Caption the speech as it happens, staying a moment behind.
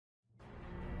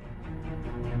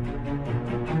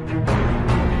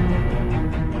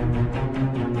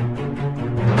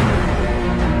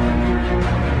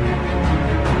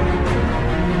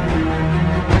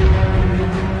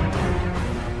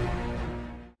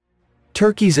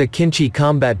Turkey's Akinci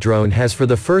combat drone has for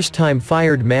the first time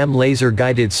fired MAM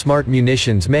laser-guided smart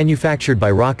munitions manufactured by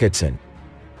Roketsan.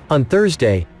 On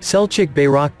Thursday, Selcuk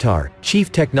Bayraktar, Chief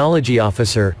Technology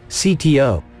Officer,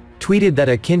 CTO, tweeted that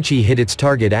Akıncı hit its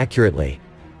target accurately.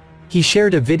 He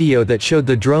shared a video that showed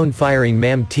the drone firing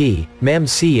MAM-T,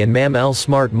 MAM-C and MAM-L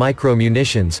smart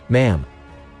micro-munitions, MAM.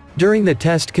 During the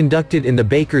test conducted in the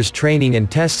Baykar's Training and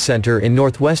Test Center in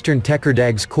northwestern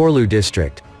Tekirdağ's Çorlu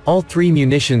district, all three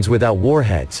munitions without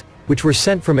warheads, which were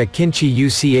sent from Akıncı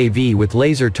UCAV with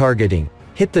laser targeting,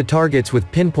 hit the targets with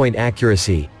pinpoint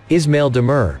accuracy, Ismail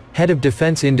Demir, head of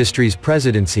Defense Industries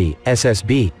Presidency,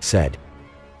 SSB, said.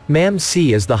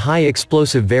 MAM-C is the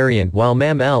high-explosive variant while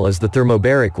MAM-L is the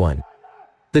thermobaric one.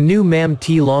 The new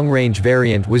MAM-T long-range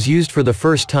variant was used for the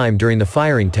first time during the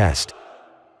firing test.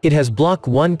 It has Block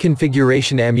 1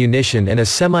 configuration ammunition and a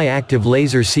semi-active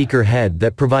laser seeker head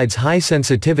that provides high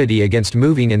sensitivity against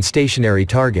moving and stationary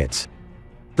targets.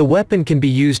 The weapon can be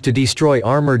used to destroy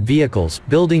armored vehicles,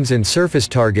 buildings and surface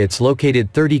targets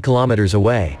located 30 kilometers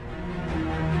away.